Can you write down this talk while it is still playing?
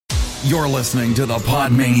You're listening to the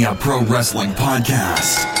Podmania Pro Wrestling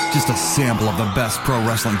Podcast. Just a sample of the best pro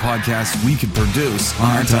wrestling podcasts we could produce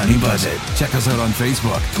on our tiny budget. Check us out on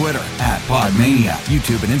Facebook, Twitter, @Podmania,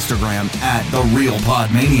 YouTube and Instagram,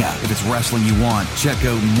 @TheRealPodmania. If it's wrestling you want, check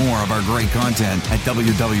out more of our great content at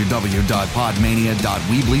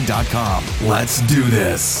www.podmania.weebly.com. Let's do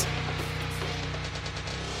this.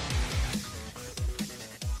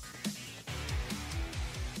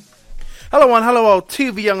 Hello and hello all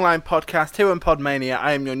to the Young Lion Podcast here on Podmania.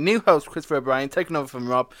 I am your new host, Christopher O'Brien, taking over from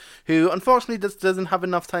Rob, who unfortunately just doesn't have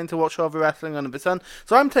enough time to watch all the wrestling under the sun.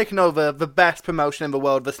 So I'm taking over the best promotion in the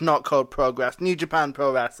world that's not called Progress, New Japan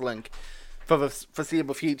Pro Wrestling, for the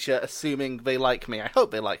foreseeable future, assuming they like me. I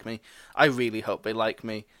hope they like me. I really hope they like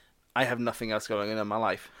me. I have nothing else going on in my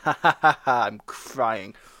life. Ha ha ha ha, I'm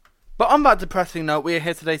crying. But on that depressing note, we are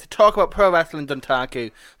here today to talk about Pro Wrestling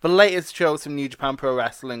Dontaku, the latest shows from New Japan Pro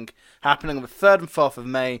Wrestling, happening on the 3rd and 4th of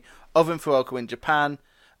May, over in Fukuoka in Japan.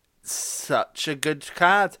 Such a good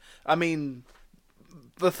card. I mean,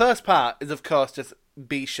 the first part is of course just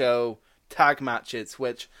B-show tag matches,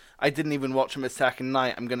 which I didn't even watch them a second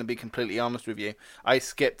night, I'm going to be completely honest with you. I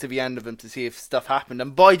skipped to the end of them to see if stuff happened,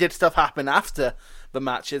 and boy did stuff happen after the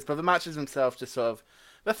matches, but the matches themselves just sort of,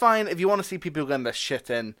 they're fine. If you want to see people getting their shit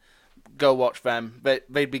in, go watch them.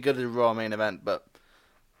 They'd be good at a Raw main event, but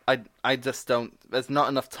I just don't. There's not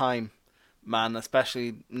enough time, man,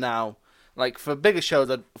 especially now. Like, for bigger shows,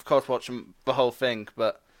 I'd of course watch the whole thing,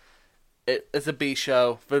 but it's a B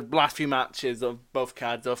show. The last few matches of both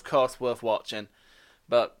cards are of course worth watching,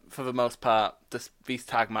 but for the most part, these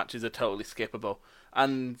tag matches are totally skippable.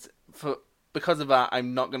 And because of that,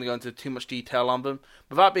 I'm not going to go into too much detail on them.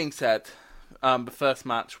 But that being said, the first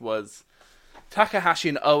match was Takahashi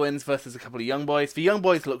and Owens versus a couple of Young Boys. The Young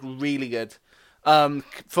Boys look really good.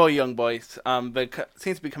 For Young Boys, they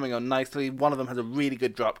seem to be coming on nicely. One of them has a really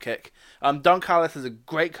good drop kick. Don Callis has a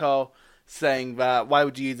great call, saying that why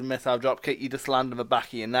would you use a missile drop kick? You just land on the back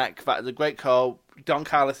of your neck. That is a great call. Don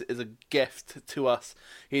Callis is a gift to us.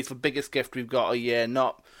 He's the biggest gift we've got all year.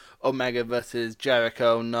 Not Omega versus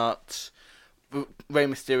Jericho, not Rey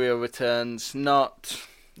Mysterio returns, not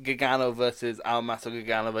Gargano versus Almas or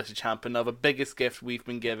Gargano versus Ciampa. No, the biggest gift we've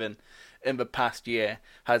been given in the past year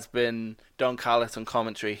has been Don Callis on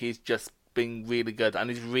commentary. He's just been really good, and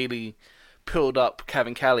he's really pulled up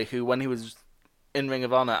Kevin Kelly, who when he was in Ring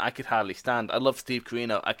of Honor, I could hardly stand. I love Steve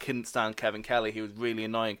Corino. I couldn't stand Kevin Kelly. He was really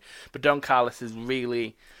annoying. But Don Callis has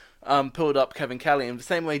really pulled up Kevin Kelly in the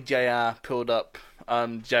same way JR pulled up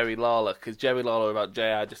Jerry Lawler, because Jerry Lawler about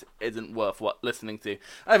JR just isn't worth listening to.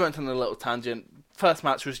 I went on a little tangent. First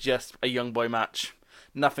match was just a Young Boy match.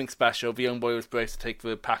 Nothing special. The Young Boy was braced to take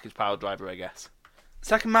the package power driver, I guess.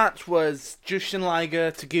 Second match was Jushin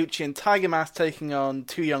Liger, Taguchi, and Tiger Mask taking on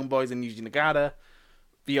two Young Boys and Yuji Nagata.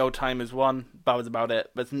 The Old Timers won. That was about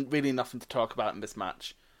it. There's really nothing to talk about in this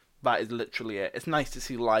match. That is literally it. It's nice to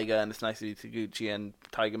see Liger, and it's nice to see Taguchi and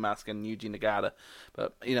Tiger Mask and Yuji Nagata.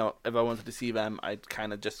 But, you know, if I wanted to see them, I'd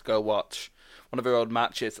kind of just go watch one of their old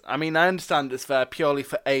matches. I mean, I understand it's there purely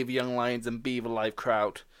for A, the Young Lions, and B, the live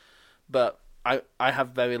crowd. But I have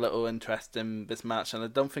very little interest in this match, and I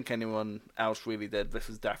don't think anyone else really did. This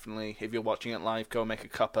was definitely, if you're watching it live, go make a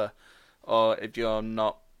cuppa. Or if you're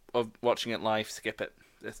not watching it live, skip it.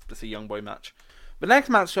 It's a Young Boy match. The next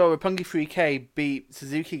match saw Roppongi 3K beat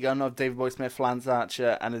Suzuki Gun of Davey Boy Smith, Lance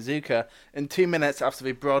Archer, and Azuka in 2 minutes after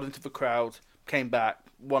they brought into the crowd, came back,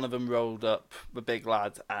 one of them rolled up the big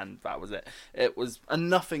lad, and that was it. It was a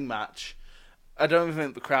nothing match. I don't even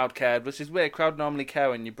think the crowd cared, which is weird. Crowd normally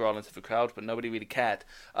care when you brawl into the crowd, but nobody really cared.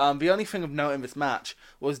 The only thing of note in this match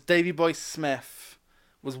was Davey Boy Smith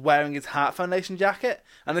was wearing his Heart Foundation jacket,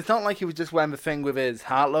 and it's not like he was just wearing the thing with his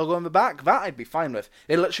Heart logo on the back. That I'd be fine with.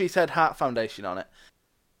 It literally said Heart Foundation on it.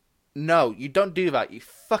 No, you don't do that, you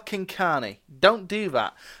fucking carny. Don't do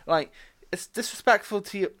that. Like, it's disrespectful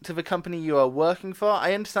to the company you are working for.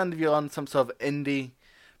 I understand if you're on some sort of indie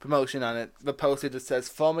promotion and the poster just says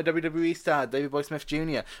former WWE star Davey Boy Smith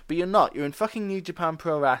Jr., but you're not. You're in fucking New Japan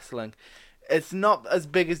Pro Wrestling. It's not as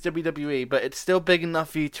big as WWE, but it's still big enough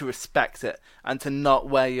for you to respect it and to not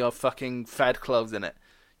wear your fucking Fed clothes in it.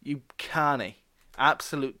 You carny.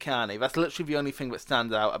 Absolute carny. That's literally the only thing that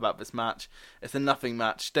stands out about this match. It's a nothing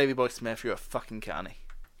match. Davey Boy Smith, you're a fucking carny.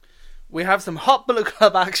 We have some hot Bullet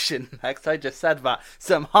Club action. Next, I just said that.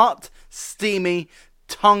 Some hot, steamy,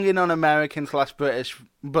 tonguing on American / British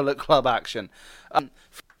Bullet Club action.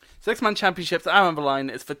 6-man championships are on the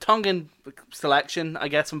line. It's for Tongan selection, I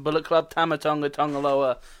guess, from Bullet Club. Tama Tonga,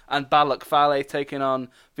 Tongaloa, and Balak Fale taking on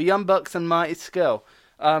the Young Bucks and Marty Skill.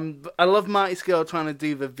 I love Marty Skill trying to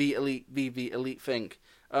do the V Elite thing.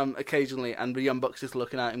 occasionally, and the Young Bucks just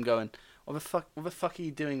looking at him going, what the fuck are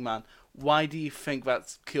you doing, man? Why do you think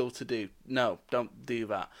that's cool to do? No, don't do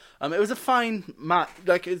that. It was a fine match.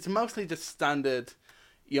 Like, it's mostly just standard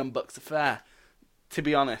Young Bucks affair, to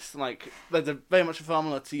be honest. Like, there's very much a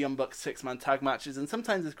formula to Young Bucks 6-man tag matches, and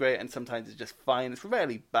sometimes it's great and sometimes it's just fine. It's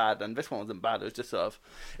rarely bad, and this one wasn't bad. It was just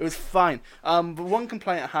it was fine. The one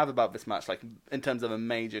complaint I have about this match, like, in terms of a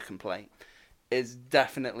major complaint, is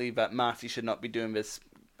definitely that Marty should not be doing this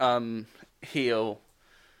heel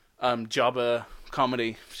jobber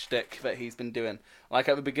comedy shtick that he's been doing. Like,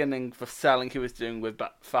 at the beginning, the selling he was doing with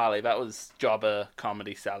Fale, that was jobber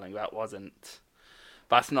comedy selling.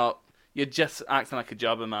 That's not, you're just acting like a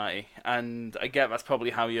jobber, Marty. And I get that's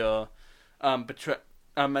probably how you're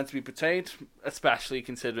meant to be portrayed, especially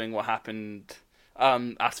considering what happened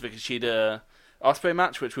after the Kushida Ospreay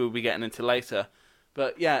match, which we'll be getting into later.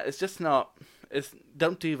 But yeah, it's just not,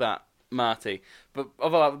 don't do that, Marty. But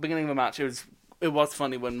although at the beginning of the match, it was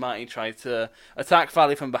funny when Marty tried to attack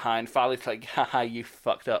Fale from behind. Fale's like, haha, you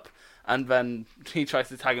fucked up. And then he tries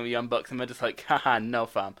to tag him with Young Bucks, and they're just like, haha, no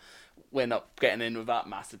fam. We're not getting in with that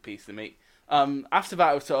massive piece of meat. After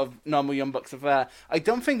that, it was sort of normal Young Bucks affair. I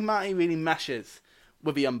don't think Marty really meshes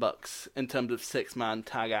with the Young Bucks in terms of 6-man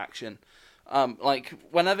tag action. Like,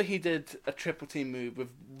 whenever he did a triple team move, with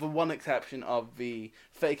the one exception of the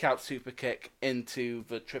fake out super kick into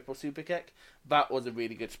the triple super kick, that was a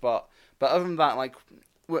really good spot. But other than that, like,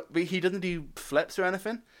 he doesn't do flips or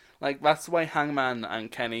anything. Like, that's why Hangman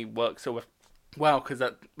and Kenny work so well, because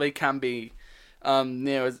they can be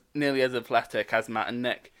nearly as athletic as Matt and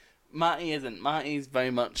Nick. Marty isn't. Marty's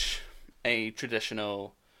very much a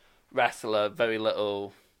traditional wrestler, very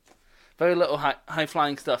little high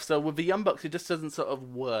flying stuff. So with the Young Bucks, it just doesn't sort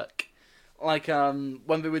of work. Like,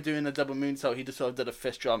 when they were doing a double moonsault, he just sort of did a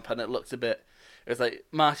fist jump, and it was like,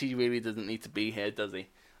 Marty really doesn't need to be here, does he?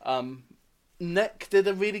 Nick did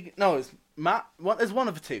a really, no, it's Matt, there's one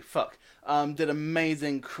of the two, did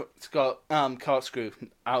amazing corkscrew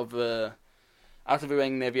out of the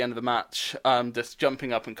ring near the end of the match, just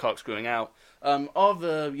jumping up and corkscrewing out. All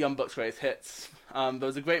the Young Bucks greatest hits, there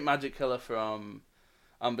was a great magic killer from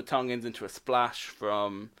the Tongans into a splash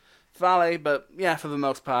from Fale, but yeah, for the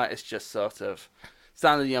most part, it's just sort of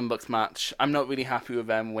standard Young Bucks match. I'm not really happy with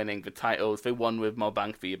them winning the titles. They won with more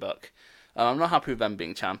bang for your buck. I'm not happy with them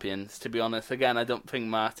being champions, to be honest. Again, I don't think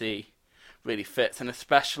Marty really fits, and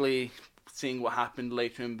especially seeing what happened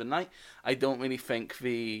later in the night, I don't really think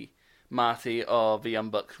the Marty or the Young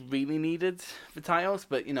Bucks really needed the titles,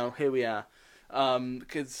 but, you know, here we are.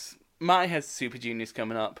 Because Marty has Super Juniors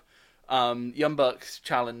coming up. Young Bucks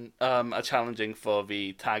are challenging for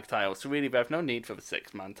the tag titles, so really they have no need for the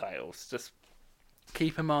 6-man titles. Just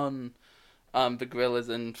keep him on the Gorillas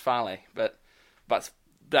and Fale, but that's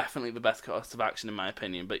definitely the best course of action in my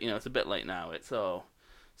opinion. But, you know, it's a bit late now. It's all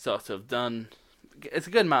sort of done. It's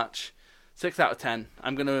a good match. 6 out of 10.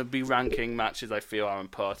 I'm going to be ranking matches I feel are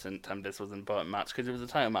important, and this was an important match because it was a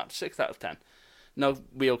title match. 6 out of 10. No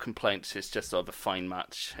real complaints. It's just sort of a fine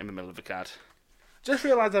match in the middle of the card. Just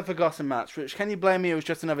realised I forgot a match, which, can you blame me? It was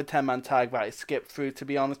just another 10-man tag that I skipped through, to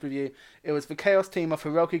be honest with you. It was the Chaos team of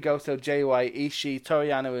Hiroki Goto, Jay White, Ishii,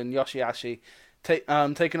 Toriano, and Yoshihashi,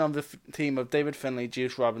 taking on the team of David Finlay,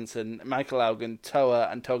 Juice Robinson, Michael Elgin, Toa,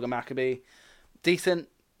 and Toga Maccabee. Decent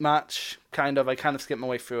match, kind of. I kind of skipped my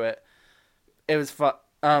way through it. It was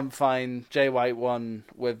fine. Jay White won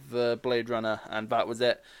with the Blade Runner, and that was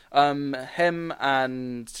it. Him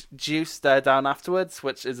and Juice stared down afterwards,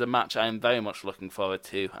 which is a match I am very much looking forward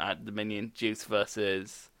to at Dominion. Juice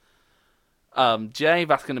versus Jay.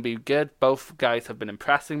 That's going to be good. Both guys have been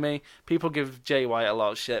impressing me. People give Jay White a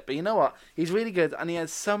lot of shit, but you know what? He's really good, and he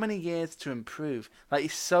has so many years to improve. Like,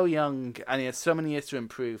 he's so young, and he has so many years to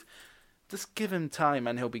improve. Just give him time,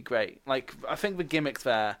 and he'll be great. Like, I think the gimmick's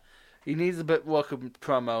there. He needs a bit work of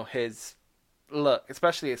promo. His look,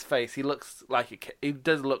 especially his face, he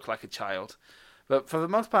does look like a child. But for the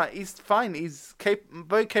most part, he's fine. He's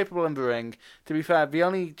very capable in the ring. To be fair,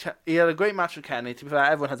 he had a great match with Kenny. To be fair,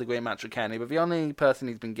 everyone has a great match with Kenny. But the only person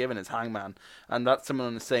he's been given is Hangman. And that's someone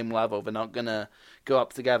on the same level. They're not going to go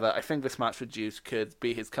up together. I think this match with Juice could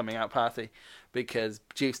be his coming out party. Because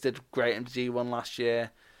Juice did great in G1 last year.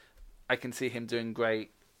 I can see him doing great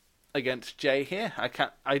against Jay here.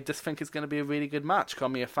 I just think it's going to be a really good match. Call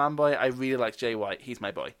me a fanboy. I really like Jay White. He's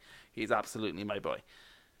my boy. He's absolutely my boy.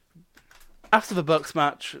 After the Bucks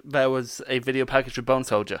match, there was a video package with Bone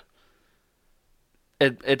Soldier.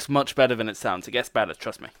 It's much better than it sounds. It gets better,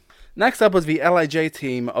 trust me. Next up was the LIJ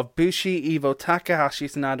team of Bushi, Evo, Takahashi,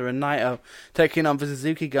 Sanada, and Naito taking on the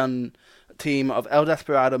Suzuki Gun team of El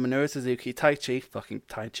Desperado, Minoru Suzuki, fucking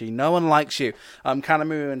Taichi, no one likes you,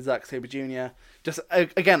 Kanemaru and Zack Sabre Jr. Just,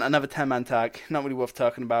 again, another 10-man tag, not really worth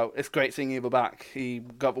talking about. It's great seeing Evil back. He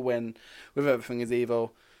got the win with Everything is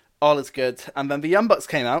Evil. All is good. And then the Young Bucks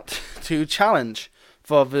came out to challenge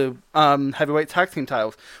for the heavyweight tag team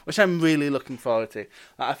titles, which I'm really looking forward to.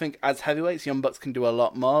 I think as heavyweights, Young Bucks can do a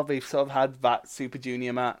lot more. They've sort of had that Super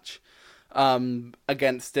Junior match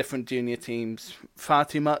against different junior teams far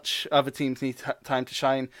too much. Other teams need time to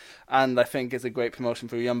shine, and I think it's a great promotion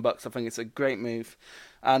for the Young Bucks. I think it's a great move.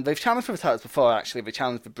 And they've challenged for the titles before, actually. They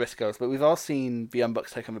challenged the Briscoes, but we've all seen the Young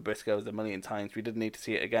Bucks take on the Briscoes a million times. We didn't need to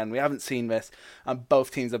see it again. We haven't seen this, and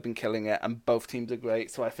both teams have been killing it, and both teams are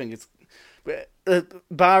great. So I think it's,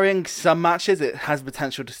 barring some matches, it has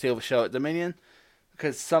potential to steal the show at Dominion,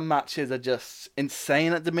 because some matches are just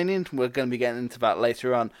insane at Dominion. We're going to be getting into that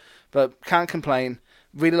later on, but can't complain.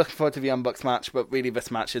 Really looking forward to the Young Bucks match, but really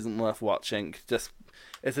this match isn't worth watching.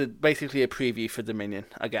 It's basically a preview for Dominion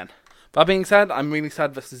again. That being said, I'm really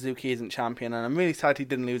sad that Suzuki isn't champion, and I'm really sad he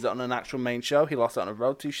didn't lose it on an actual main show. He lost it on a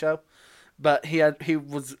Road to show. But he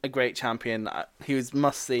was a great champion. He was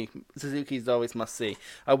must-see. Suzuki's always must-see.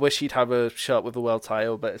 I wish he'd have a shot with the world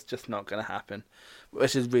title, but it's just not going to happen,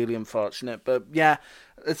 which is really unfortunate. But yeah,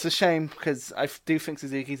 it's a shame, because I do think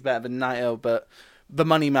Suzuki's better than Naito, but the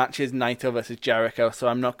money match is Naito versus Jericho, so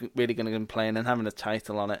I'm not really going to complain, and having a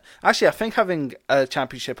title on it. Actually, I think having a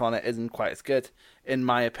championship on it isn't quite as good, in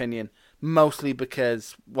my opinion. Mostly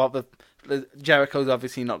because Jericho's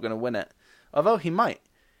obviously not going to win it. Although he might.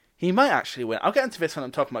 He might actually win. I'll get into this when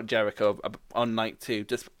I'm talking about Jericho on night 2.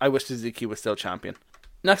 I wish Suzuki was still champion.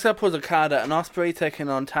 Next up was Okada and Ospreay taking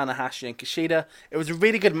on Tanahashi and Kushida. It was a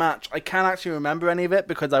really good match. I can't actually remember any of it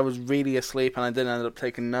because I was really asleep and I didn't end up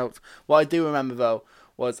taking notes. What I do remember, though,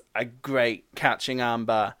 was a great catching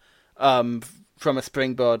armbar from a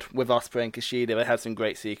springboard with Ospreay and Kushida. They had some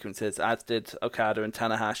great sequences, as did Okada and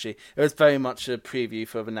Tanahashi. It was very much a preview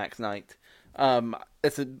for the next night.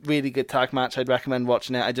 It's a really good tag match. I'd recommend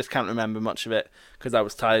watching it. I just can't remember much of it because I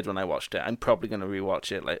was tired when I watched it. I'm probably going to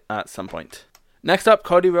rewatch it at some point. Next up,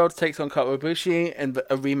 Cody Rhodes takes on Kota Ibushi in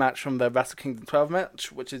a rematch from the Wrestle Kingdom 12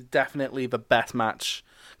 match, which is definitely the best match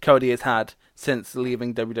Cody has had since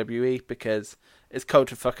leaving WWE, because it's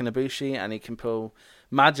Kota fucking Ibushi and he can pull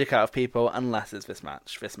magic out of people unless it's this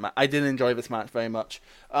match. I didn't enjoy this match very much,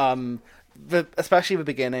 especially the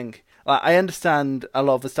beginning. I understand a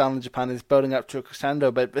lot of the style in Japan is building up to a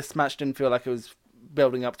crescendo, but this match didn't feel like it was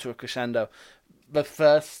building up to a crescendo. The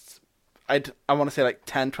first, I want to say like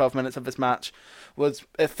 10, 12 minutes of this match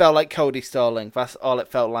it felt like Cody stalling. That's all it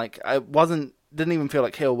felt like. Didn't even feel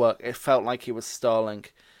like heel work. It felt like he was stalling.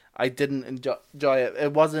 I didn't enjoy it.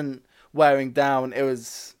 It wasn't wearing down. It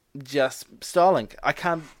was just stalling. I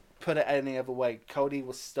can't put it any other way. Cody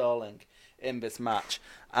was stalling in this match,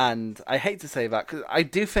 and I hate to say that because I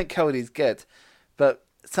do think Cody's good, but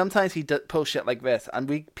sometimes he pulls shit like this,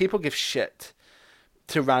 and people give shit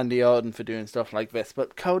to Randy Orton for doing stuff like this,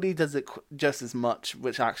 but Cody does it just as much,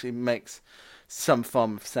 which actually makes some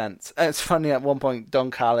form of sense. And it's funny, at one point Don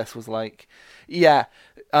Callis was like, yeah,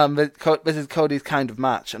 this is Cody's kind of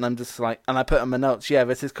match, and I'm just like, and I put in my notes, yeah,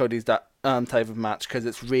 this is Cody's type of match, because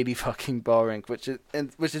it's really fucking boring, which is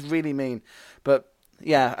really mean. But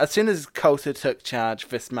yeah, as soon as Kota took charge,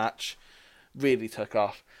 this match really took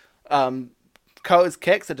off. Kota's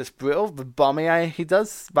kicks are just brutal. The bomby he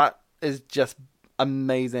does, that is just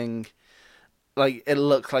amazing. Like, it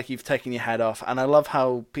looks like you've taken your head off, and I love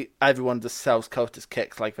how everyone just sells Kota's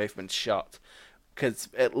kicks like they've been shot, because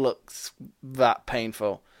it looks that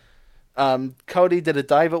painful. Cody did a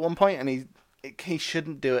dive at one point, and he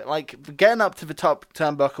shouldn't do it. Like, getting up to the top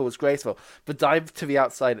turnbuckle was graceful. The dive to the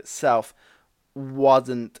outside itself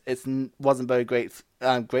wasn't very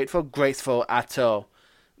graceful at all.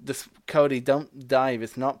 This Cody, don't dive.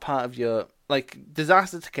 It's not part of your, like,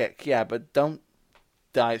 disaster to kick, yeah, but don't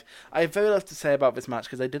dive. I have very little to say about this match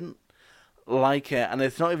because I didn't like it, and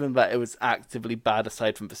it's not even that it was actively bad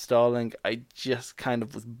aside from the stalling. I just kind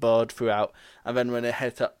of was bored throughout, and then when it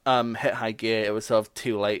hit high gear, it was sort of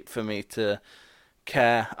too late for me to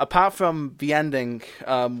care. Apart from the ending,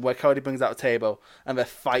 where Cody brings out a table and they're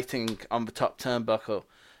fighting on the top turnbuckle,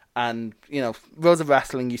 and rules of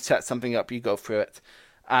wrestling, you set something up, you go through it,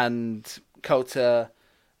 and Kota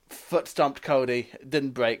foot stomped Cody,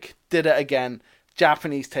 didn't break, did it again.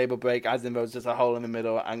 Japanese table break, as in there was just a hole in the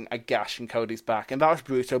middle and a gash in Cody's back. And that was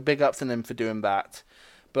brutal. Big ups on him for doing that.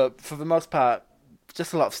 But for the most part,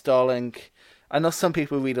 just a lot of stalling. I know some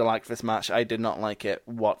people really like this match. I did not like it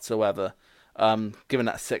whatsoever. Giving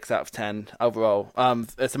that a 6 out of 10 overall.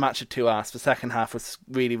 It's a match of 2 hours. The second half was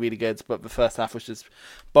really, really good, but the first half was just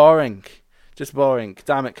boring. Just boring.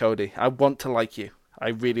 Damn it, Cody. I want to like you. I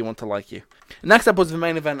really want to like you. Next up was the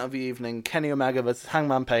main event of the evening, Kenny Omega versus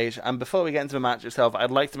Hangman Page. And before we get into the match itself, I'd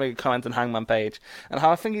like to make a comment on Hangman Page and how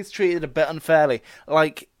I think he's treated a bit unfairly.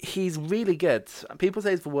 Like, he's really good. People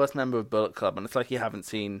say he's the worst member of Bullet Club, and it's like you haven't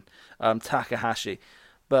seen Takahashi.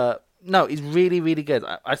 But no, he's really, really good.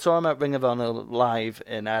 I saw him at Ring of Honor live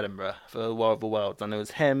in Edinburgh for War of the Worlds, and it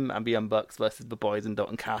was him and the Young Bucks versus the boys in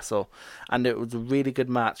Dalton Castle, and it was a really good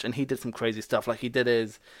match, and he did some crazy stuff, like he did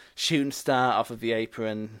his shooting star off of the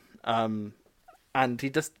apron, and he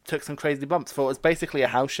just took some crazy bumps, for it was basically a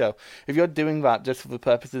house show. If you're doing that just for the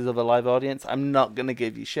purposes of a live audience, I'm not going to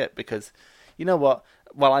give you shit, because, you know what,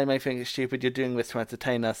 while I may think it's stupid, you're doing this to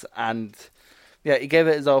entertain us, and yeah, he gave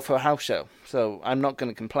it his all for a house show, so I'm not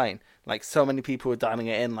going to complain. Like, so many people were dialing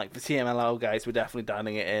it in. Like, the TMLL guys were definitely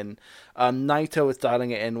dialing it in. Naito was dialing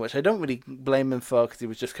it in, which I don't really blame him for, because he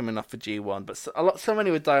was just coming off the G1. But so many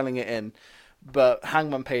were dialing it in, but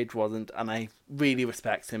Hangman Page wasn't, and I really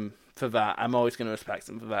respect him for that. I'm always going to respect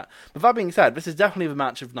him for that. But that being said, this is definitely the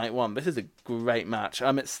match of night one. This is a great match.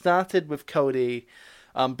 It started with Cody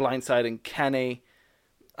blindsiding Kenny.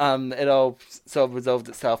 It all sort of resolved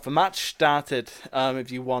itself. The match started,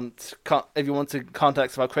 if you want to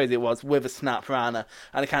context how crazy it was, with a snap Rana,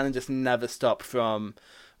 and it kind of just never stopped from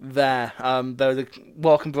there. There was a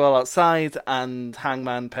walk and brawl outside, and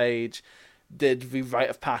Hangman Page did the rite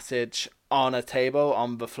of passage on a table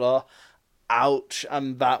on the floor. Ouch,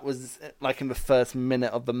 and that was like in the first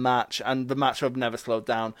minute of the match, and the match have never slowed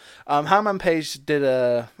down. Hangman Page did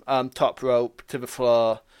a top rope to the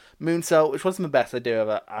floor moonsault, which wasn't the best idea of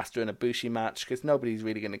an Astor and Ibushi match, because nobody's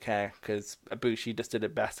really going to care, because Ibushi just did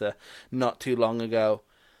it better not too long ago.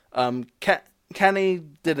 Kenny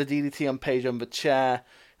did a DDT on Page on the chair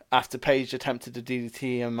after Page attempted to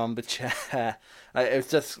DDT him on the chair.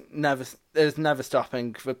 It was never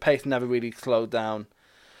stopping. The pace never really slowed down.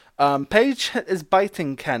 Page started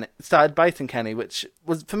biting Kenny, which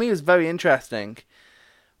was, for me, was very interesting,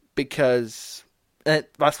 because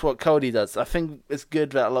that's what Cody does. I think it's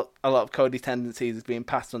good that a lot of Cody's tendencies is being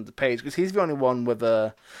passed on to Page, because he's the only one with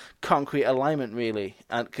a concrete alignment, really,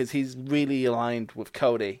 and because he's really aligned with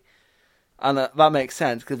Cody, and that makes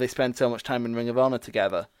sense because they spend so much time in Ring of Honor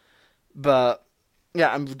together. But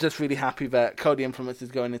yeah, I'm just really happy that Cody influence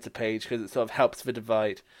is going into Page, because it sort of helps the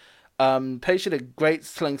divide. Page did a great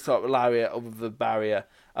slingshot lariat over the barrier.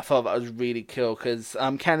 I thought that was really cool, because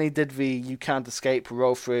Kenny did the you can't escape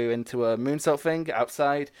roll through into a moonsault thing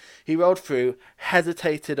outside. He rolled through,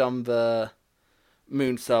 hesitated on the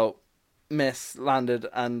moonsault, missed, landed,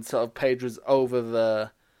 and sort of Page was over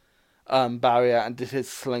the barrier and did his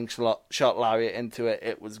slingshot lariat into it.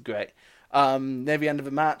 It was great. Near the end of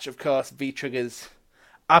the match, of course, V-triggers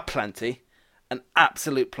are plenty, an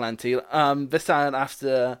absolute plenty. This time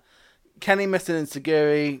after Kenny missed an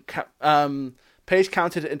enziguri, Page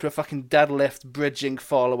countered it into a fucking deadlift, bridging,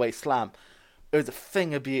 fall-away slam. It was a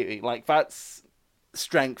thing of beauty. Like, that's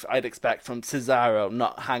strength I'd expect from Cesaro,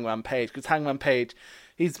 not Hangman Page. Because Hangman Page,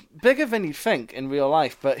 he's bigger than you think in real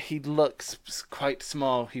life, but he looks quite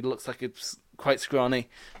small. He looks like it's quite scrawny.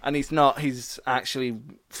 And he's not. He's actually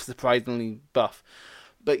surprisingly buff.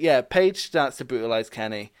 But yeah, Page starts to brutalize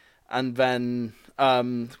Kenny. And then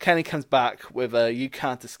Kenny comes back with a you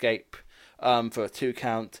can't escape for a 2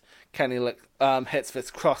 count. Kenny hits this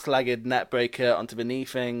cross-legged neckbreaker onto the knee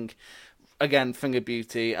thing. Again, finger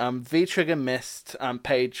beauty. V-trigger missed.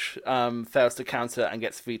 Page fails to counter and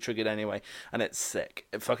gets V-triggered anyway. And it's sick.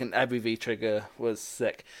 Fucking every V-trigger was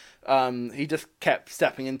sick. He just kept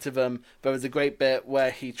stepping into them. There was a great bit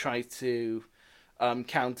where he tried to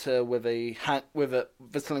counter with a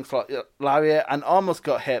slingshot lariat and almost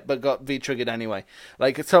got hit, but got V-triggered anyway.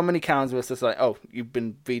 Like, so many counters was just like, oh, you've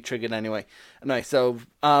been V-triggered anyway. Anyway, so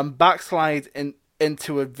backslide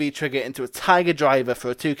into a V-trigger into a Tiger Driver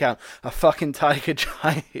for a 2 count. A fucking Tiger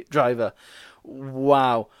Driver.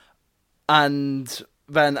 Wow. And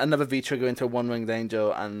then another V-trigger into a One-Winged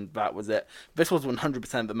Angel, and that was it. This was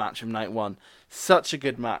 100% the match of night one. Such a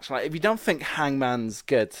good match. Like, if you don't think Hangman's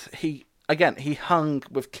good, he hung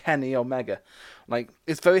with Kenny Omega. Like,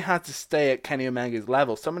 it's very hard to stay at Kenny Omega's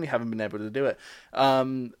level. So many haven't been able to do it.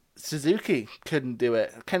 Suzuki couldn't do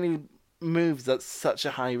it. Kenny moves at such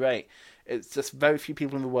a high rate. It's just very few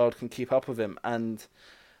people in the world can keep up with him. And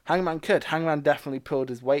Hangman could. Hangman definitely pulled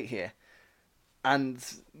his weight here. And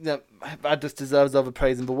that just deserves all the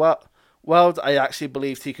praise in the world. I actually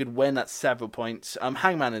believed he could win at several points.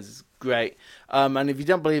 Hangman is great. And if you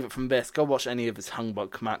don't believe it from this, go watch any of his Hung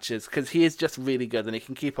Buck matches, because he is just really good and he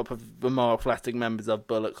can keep up with the more athletic members of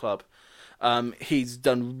Bullet Club. He's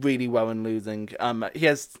done really well in losing.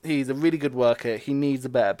 He's a really good worker. He needs a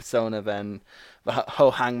better persona than the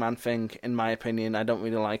whole Hangman thing, in my opinion. I don't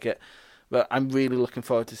really like it. But I'm really looking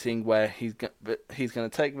forward to seeing where he's going to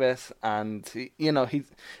take this. And,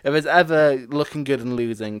 if it's ever looking good and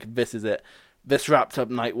losing, this is it. This wrapped up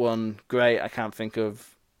night one. Great. I can't think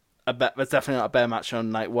of there's definitely not a better match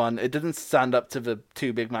on night one. It didn't stand up to the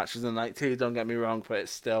two big matches on night two, don't get me wrong, but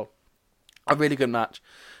it's still a really good match.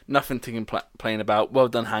 Nothing to complain about. Well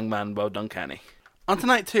done, Hangman. Well done, Kenny. On to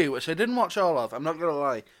night two, which I didn't watch all of, I'm not going to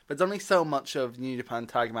lie. There's only so much of New Japan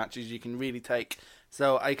tag matches you can really take.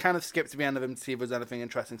 So I kind of skipped to the end of them to see if there was anything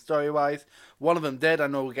interesting story-wise. One of them did, I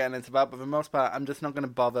know we're getting into that, but for the most part, I'm just not going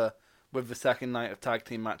to bother with the second night of tag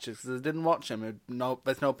team matches, because I didn't watch them.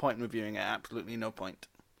 There's no point in reviewing it, absolutely no point.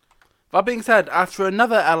 That being said, after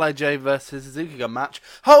another LIJ versus Suzuki Gun match,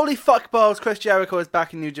 holy fuck balls, Chris Jericho is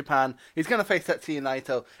back in New Japan. He's going to face Tetsuya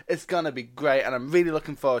Naito. It's going to be great, and I'm really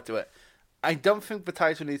looking forward to it. I don't think the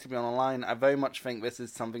title needs to be on the line. I very much think this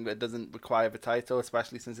is something that doesn't require the title,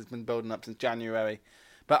 especially since it's been building up since January.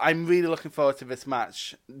 But I'm really looking forward to this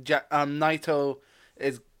match. Naito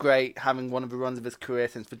is great, having one of the runs of his career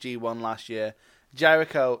since the G1 last year.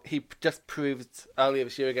 Jericho, he just proved earlier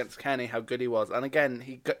this year against Kenny how good he was. And again,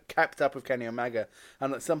 he kept up with Kenny Omega.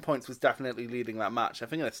 And at some points was definitely leading that match. I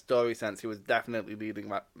think in a story sense, he was definitely leading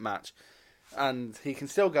that match. And he can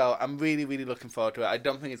still go. I'm really, really looking forward to it. I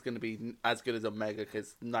don't think it's going to be as good as Omega,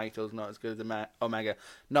 because Naito's not as good as Omega.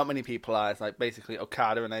 Not many people are. It's like basically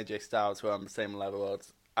Okada and AJ Styles who are on the same level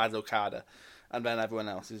as Okada. And then everyone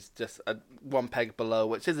else is just one peg below,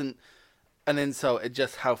 which isn't an insult. It's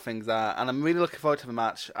just how things are. And I'm really looking forward to the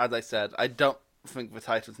match. As I said, I don't think the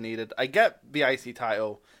title's needed. I get the IC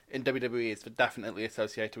title in WWE is definitely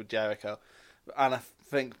associated with Jericho. And I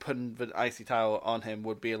think putting the IC title on him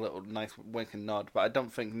would be a little nice wink and nod. But I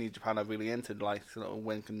don't think New Japan are really into like little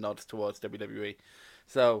wink and nods towards WWE.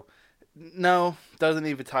 So, no, doesn't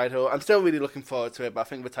need the title. I'm still really looking forward to it, but I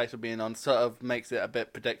think the title being on sort of makes it a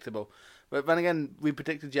bit predictable. But then again, we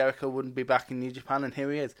predicted Jericho wouldn't be back in New Japan, and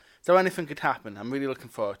here he is. So anything could happen. I'm really looking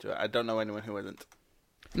forward to it. I don't know anyone who isn't.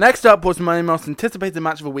 Next up was my most anticipated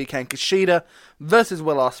match of the weekend, Kushida versus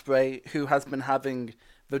Will Ospreay, who has been having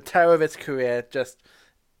the terror of his career. Just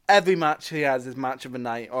every match he has is match of the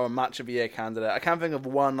night or a match of the year candidate. I can't think of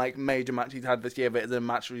one major match he's had this year that is a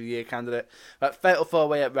match of the year candidate. That Fatal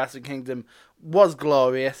 4-Way at Wrestle Kingdom was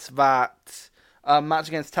glorious. That match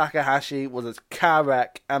against Takahashi was a car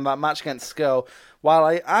wreck, and that match against Skull, while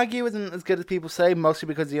I argue isn't as good as people say, mostly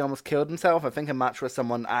because he almost killed himself, I think a match where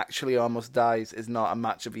someone actually almost dies is not a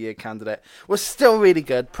match of the year candidate, was still really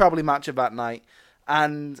good, probably match of that night.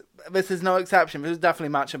 And this is no exception. This is definitely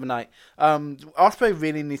match of the night. Ospreay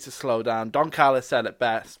really needs to slow down. Don Callis said it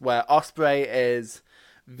best, where Ospreay is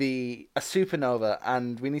a supernova,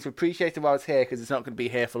 and we need to appreciate it while it's here, because it's not going to be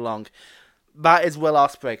here for long. That is Will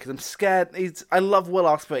Ospreay, because I'm scared. I love Will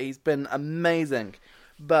Ospreay. He's been amazing,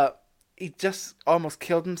 but he just almost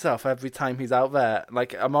killed himself every time he's out there.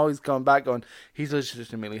 Like, I'm always going back going, he's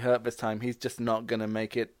legitimately hurt this time. He's just not going to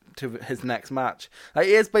make it to his next match. Like,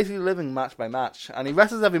 he is basically living match by match, and he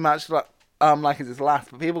wrestles every match like it's his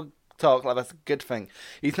last, but people talk like that's a good thing.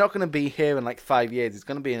 He's not going to be here in 5 years. He's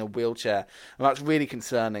going to be in a wheelchair, and that's really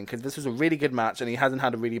concerning, because this was a really good match, and he hasn't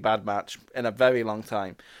had a really bad match in a very long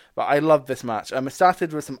time. But I love this match. It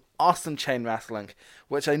started with some awesome chain wrestling,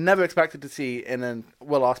 which I never expected to see in a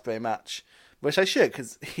Will Ospreay match, which I should,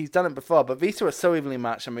 because he's done it before. But these two are so evenly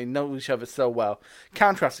matched, and we know each other so well.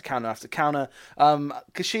 Counter after counter after counter.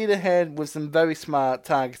 Kushida here with some very smart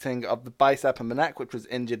targeting of the bicep and the neck, which was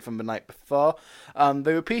injured from the night before.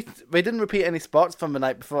 They didn't repeat any spots from the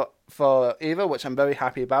night before either, which I'm very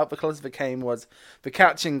happy about. The closest they came was the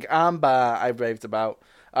catching armbar I raved about.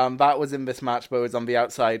 That was in this match, but it was on the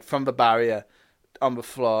outside from the barrier on the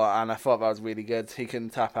floor, and I thought that was really good. He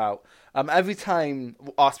can tap out. Every time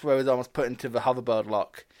Ospreay was almost put into the hoverboard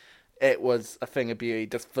lock, it was a thing of beauty.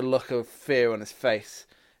 Just the look of fear on his face.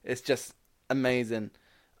 It's just amazing.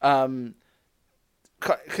 Kushida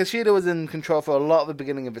was in control for a lot of the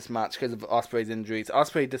beginning of this match because of Ospreay's injuries.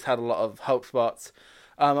 Ospreay just had a lot of hope spots.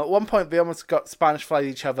 At one point, they almost got Spanish flied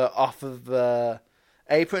each other off of the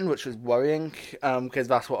apron, which was worrying, because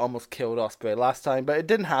that's what almost killed Ospreay last time, but it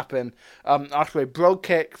didn't happen. Ospreay brogue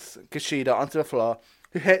kicks Kushida onto the floor,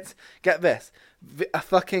 who hits, get this, a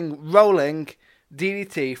fucking rolling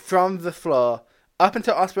DDT from the floor up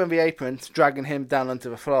into Ospreay on the apron, dragging him down onto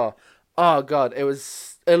the floor. Oh god, it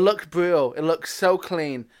looked brutal, it looked so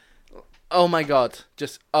clean. Oh my god,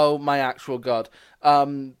 just oh my actual god.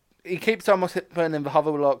 He keeps almost putting in the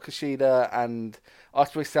hover lock Kushida, and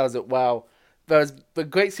Ospreay sells it well. there was the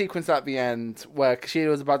great sequence at the end where Kushida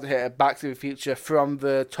was about to hit a Back to the Future from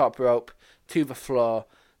the top rope to the floor,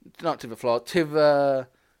 not to the floor, to the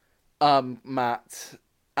mat,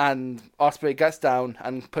 and Ospreay gets down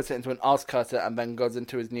and puts it into an Oz Cutter and then goes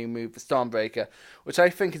into his new move, the Stormbreaker, which I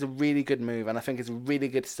think is a really good move, and I think it's a really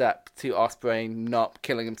good step to Ospreay not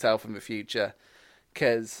killing himself in the future,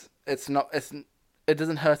 because it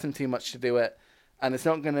doesn't hurt him too much to do it, and it's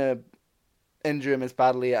not going to injure him as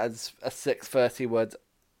badly as a 630 would.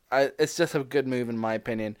 It's just a good move in my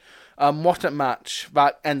opinion. What a match.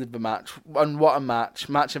 That ended the match. And what a match.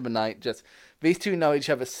 Match of the night. Just these two know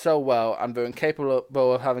each other so well, and they're incapable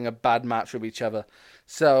of having a bad match with each other.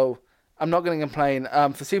 So I'm not going to complain.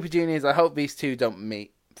 For Super Juniors, I hope these two don't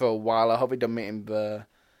meet for a while. I hope they don't meet in the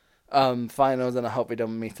finals, and I hope they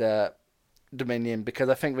don't meet at Dominion, because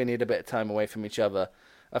I think they need a bit of time away from each other.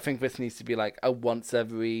 I think this needs to be like a once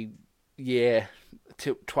every year,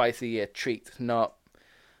 twice a year treat, not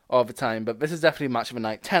all the time. But this is definitely match of the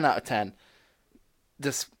night. 10 out of 10.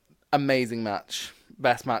 Just amazing match.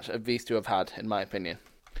 Best match that these two have had, in my opinion.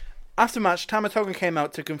 After match, Tamatoga came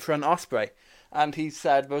out to confront Ospreay, and he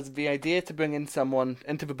said there was the idea to bring in someone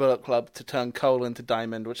into the Bullet Club to turn Cole into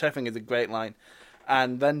Diamond, which I think is a great line.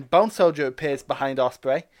 And then Bone Soldier appears behind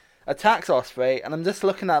Ospreay, attacks Ospreay, and I'm just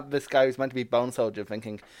looking at this guy who's meant to be Bone Soldier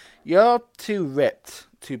thinking, you're too ripped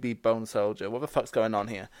to be Bone Soldier. What the fuck's going on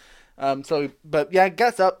here?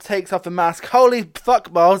 Gets up, takes off the mask. Holy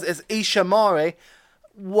fuck balls, it's Ishimori.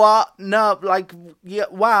 What? No,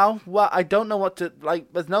 wow. What? I don't know what to,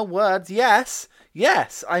 there's no words. Yes,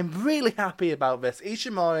 I'm really happy about this.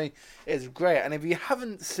 Ishimori is great, and if you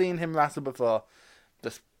haven't seen him wrestle before,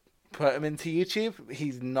 just put him into YouTube.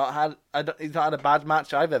 He's not had a bad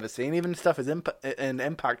match I've ever seen. Even stuff in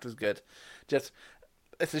Impact was good. Just,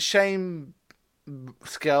 it's a shame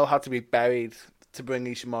skill had to be buried to bring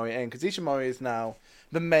Ishimori in, because Ishimori is now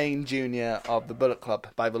the main junior of the Bullet Club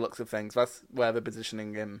by the looks of things. That's where they're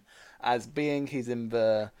positioning him as being. He's in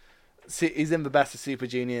the best of Super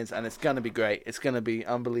Juniors, and it's going to be great. It's going to be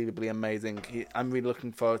unbelievably amazing. I'm really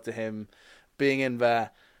looking forward to him being in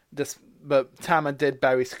there. But Tama did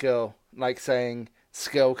bury Skill, saying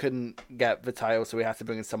Skill couldn't get the title, so we had to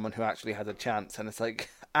bring in someone who actually had a chance. And it's like,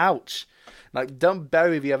 ouch. Don't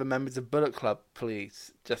bury the other members of Bullet Club,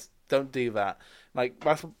 please. Just don't do that.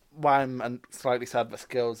 That's why I'm slightly sad that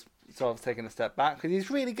Skill's sort of taking a step back, because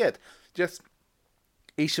he's really good. Just,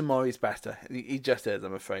 Ishimori's better. He just is,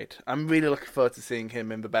 I'm afraid. I'm really looking forward to seeing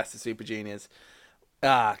him in the best of Super Juniors.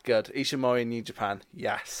 Good. Ishimori in New Japan.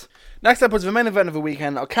 Yes. Next up was the main event of the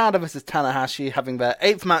weekend. Okada versus Tanahashi, having their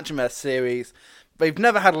 8th match in their series. They've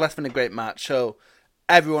never had less than a great match, so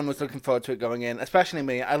everyone was looking forward to it going in, especially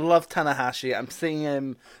me. I love Tanahashi. I'm seeing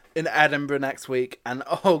him in Edinburgh next week, and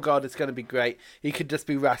oh god, it's going to be great. He could just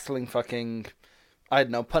be wrestling fucking, I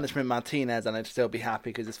don't know, Punishment Martinez, and I'd still be happy,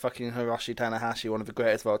 because it's fucking Hiroshi Tanahashi, one of the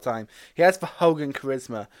greatest of all time. He has the Hogan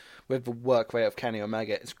charisma with the work rate of Kenny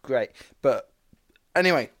Omega. It's great. But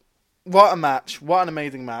anyway, what a match. What an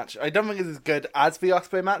amazing match. I don't think it's as good as the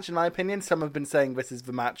Ospreay match, in my opinion. Some have been saying this is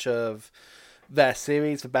the match of their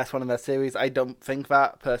series, the best one of their series. I don't think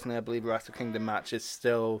that. Personally, I believe the Wrestle Kingdom match is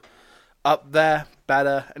still up there,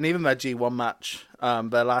 better. And even their G1 match,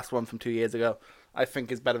 their last one from 2 years ago, I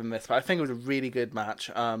think is better than this. But I think it was a really good match.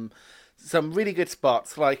 Some really good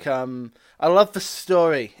spots. I love the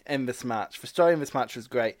story in this match. The story in this match was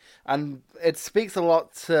great. And it speaks a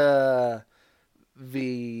lot to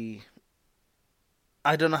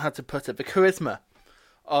I don't know how to put it, the charisma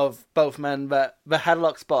of both men. But the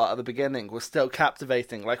headlock spot at the beginning was still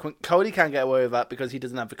captivating. When Cody can't get away with that because he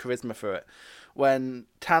doesn't have the charisma for it. When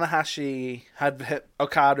Tanahashi had hit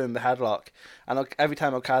Okada in the headlock, and every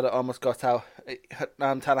time Okada almost got out,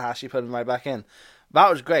 Tanahashi put him right back in. That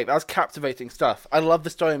was great. That was captivating stuff. I love the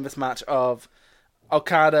story in this match of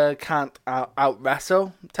Okada can't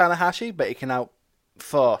out-wrestle Tanahashi, but he can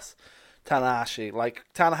out-force Tanahashi.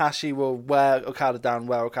 Tanahashi will wear Okada down,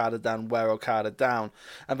 wear Okada down, wear Okada down,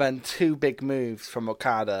 and then 2 big moves from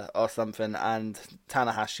Okada or something, and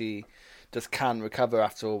Tanahashi just can't recover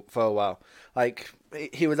for a while.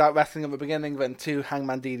 He was out wrestling at the beginning, then 2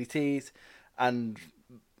 Hangman DDTs, and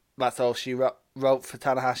that's all she wrote for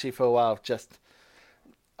Tanahashi for a while. Just,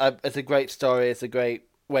 it's a great story. It's a great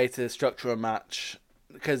way to structure a match,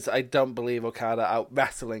 because I don't believe Okada out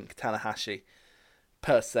wrestling Tanahashi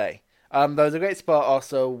per se. There was a great spot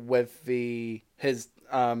also with his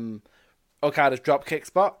Okada's dropkick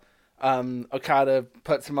spot. Okada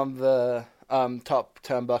puts him on the top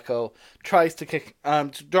turnbuckle, tries to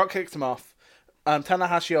drop kicks him off.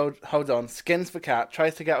 Tanahashi holds on, skins the cat,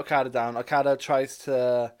 tries to get Okada down. Okada tries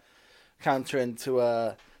to counter into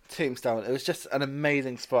a Tombstone. It was just an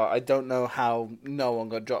amazing spot. I don't know how no one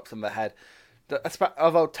got dropped on the head.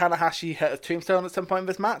 Although Tanahashi hit a Tombstone at some point in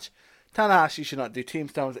this match, Tanahashi should not do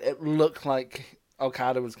Tombstones. It looked like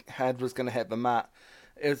Okada's head was going to hit the mat.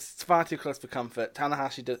 It was far too close for comfort.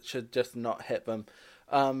 Tanahashi should just not hit them.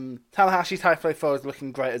 Tanahashi's high fly forward is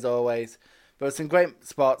looking great as always. There were some great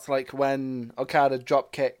spots like when Okada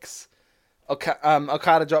drop kicks.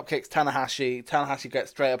 Okada drop kicks Tanahashi. Tanahashi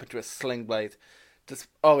gets straight up into a sling blade. Just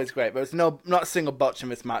always great. There was not a single botch in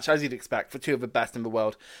this match, as you'd expect for two of the best in the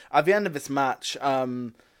world. At the end of this match,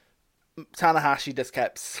 Tanahashi just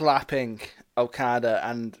kept slapping Okada,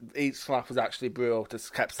 and each slap was actually brutal.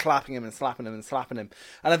 Just kept slapping him and slapping him and slapping him.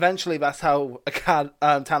 And eventually that's how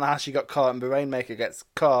Tanahashi got caught, and the Rainmaker gets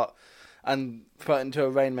caught and put into a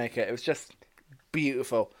Rainmaker. It was just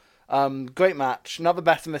beautiful. Great match. Not the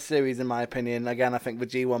best in the series, in my opinion. Again, I think the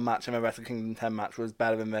G1 match and the Wrestle Kingdom 10 match was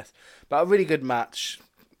better than this. But a really good match.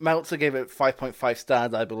 Meltzer gave it 5.5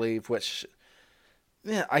 stars, I believe, which...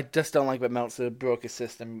 yeah, I just don't like that Meltzer broke his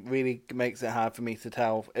system. Really makes it hard for me to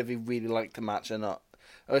tell if he really liked the match or not.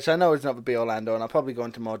 Which I know is not the be-all end-all, and I'll probably go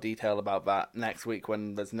into more detail about that next week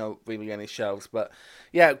when there's no really any shows. But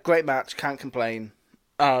yeah, great match, can't complain.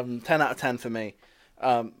 10 out of 10 for me.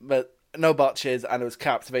 But no botches, and it was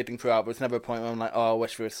captivating throughout. There was never a point where I'm like, oh, I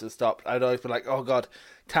wish this had stopped. I'd always be like, oh god,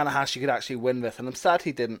 Tanahashi could actually win this, and I'm sad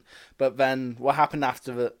he didn't. But then what happened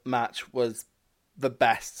after the match was the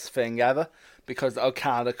best thing ever, because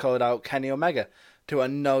Okada called out Kenny Omega to a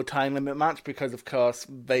no time limit match, because of course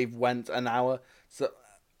they went an hour. So,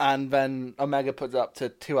 and then Omega puts it up to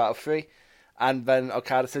 2 out of 3, and then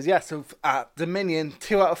Okada says, yeah, so at Dominion,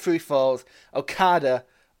 2 out of 3 falls, Okada,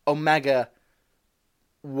 Omega,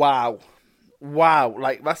 wow,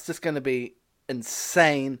 like that's just going to be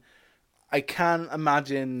insane. I can't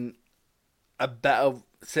imagine a better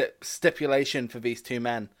stipulation for these two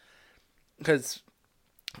men, because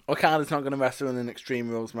Okada's not going to wrestle in an Extreme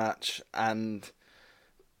Rules match, and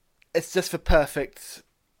it's just the perfect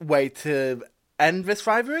way to end this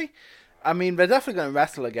rivalry. I mean, they're definitely going to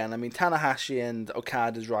wrestle again. I mean, Tanahashi and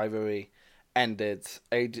Okada's rivalry ended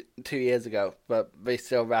 2 years ago, but they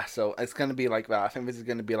still wrestle. It's going to be like that. I think this is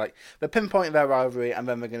going to be like the pinpoint of their rivalry, and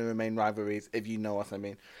then they're going to remain rivalries, if you know what I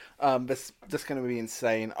mean. This just going to be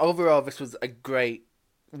insane. Overall, this was a great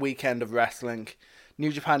weekend of wrestling.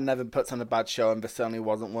 New Japan never puts on a bad show, and this certainly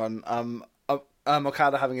wasn't one.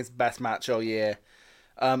 Okada having his best match all year.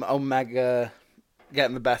 Omega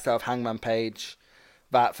getting the best out of Hangman Page.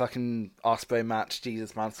 That fucking Ospreay match,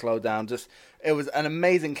 Jesus man, slow down. It was an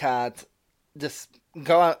amazing card. Just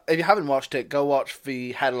go out, if you haven't watched it, go watch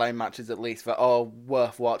the headline matches at least. They're all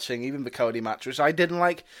worth watching. Even the Cody match, which I didn't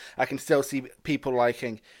like, I can still see people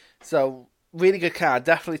liking. So, really good card.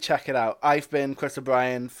 Definitely check it out. I've been Chris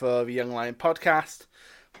O'Brien for the Young Lion podcast.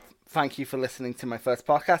 Thank you for listening to my first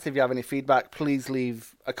podcast. If you have any feedback, please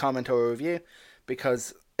leave a comment or a review,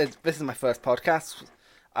 because this is my first podcast.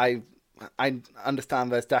 I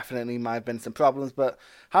understand there's definitely might have been some problems, but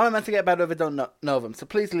how am I meant to get better if I don't know them? So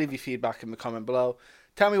please leave your feedback in the comment below.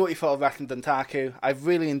 Tell me what you thought of Wrestling Dontaku. I've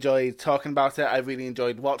really enjoyed talking about it. I really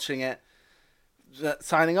enjoyed watching it.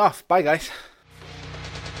 Signing off. Bye, guys.